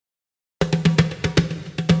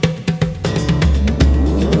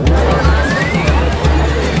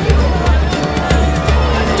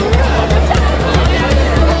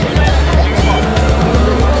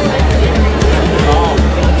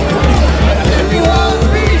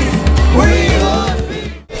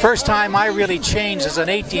first time I really changed as an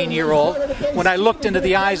 18-year-old when I looked into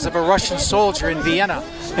the eyes of a Russian soldier in Vienna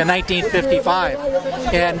in 1955.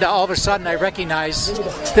 And all of a sudden I recognized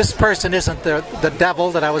this person isn't the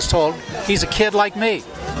devil that I was told. He's a kid like me.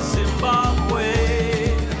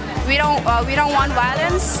 We don't want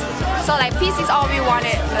violence, so like peace is all we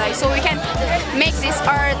wanted, like, so we can make this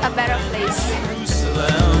earth a better place.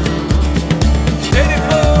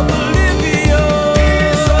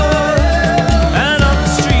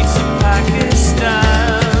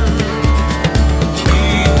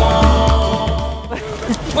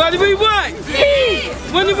 What do we want? Peace!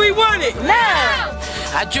 When do we want it? Now!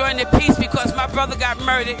 I joined the peace because my brother got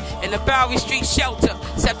murdered in the Bowery Street shelter,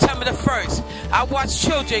 September the 1st. I watched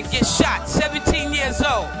children get shot, 17 years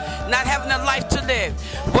old, not having a life to live.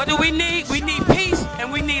 What do we need? We need peace,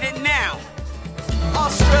 and we need it now.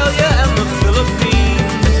 Australia and the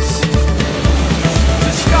Philippines,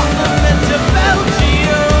 to Scotland and to Belgium,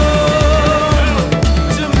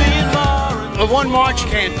 to Myanmar. One march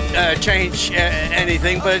can't change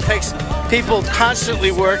anything, but it takes people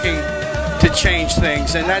constantly working to change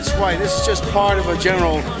things, and that's why this is just part of a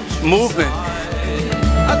general movement.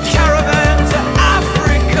 A caravan to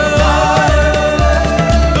Africa,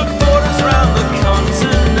 the borders around the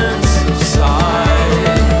continents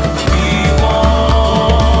side. We want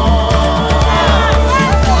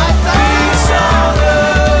peace on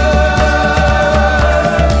earth.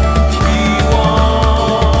 We want peace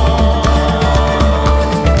on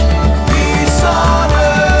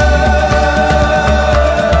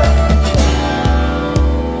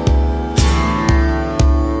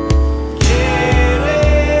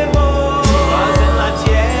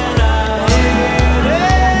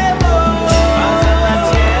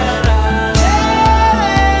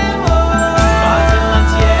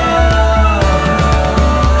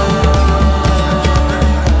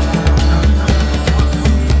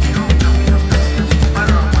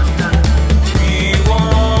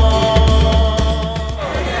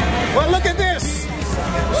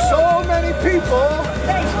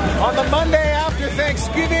on the Monday after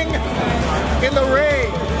Thanksgiving in the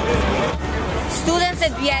rain. Students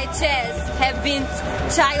at BHS have been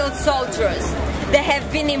child soldiers. They have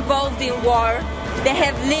been involved in war. They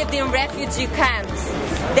have lived in refugee camps.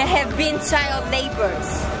 They have been child laborers.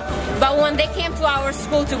 But when they came to our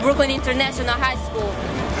school, to Brooklyn International High School,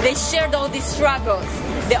 they shared all these struggles.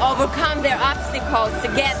 They overcome their obstacles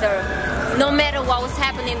together, no matter what was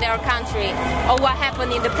happening in their country or what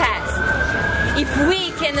happened in the past. If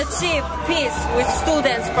we can achieve peace with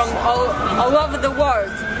students from all over the world,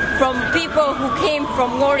 from people who came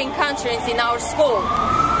from warring countries in our school,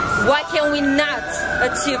 why can we not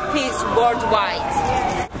achieve peace worldwide?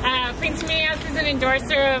 Prince Mias is an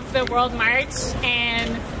endorser of the World March,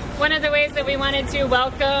 and one of the ways that we wanted to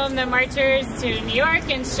welcome the marchers to New York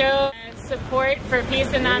and show support for peace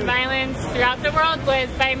and nonviolence throughout the world was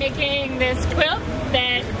by making this quilt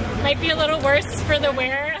that might be a little worse for the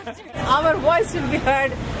wearer. Our voice will be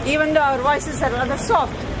heard, even though our voices are rather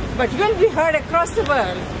soft, but will be heard across the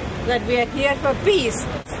world that we are here for peace.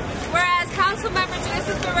 Whereas Council Member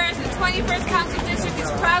Joseph Ferrer, the 21st Council District,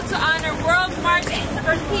 is proud to honor World March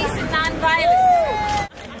for Peace and Nonviolence.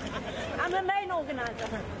 I'm the main organizer.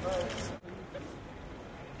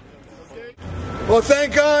 Well,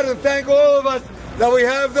 thank God and thank all of us that we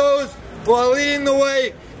have those who are leading the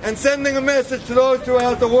way and sending a message to those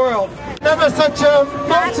throughout the world. Never such a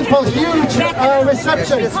multiple, huge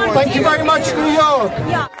reception. Thank you very much, New York.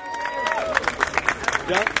 Yeah.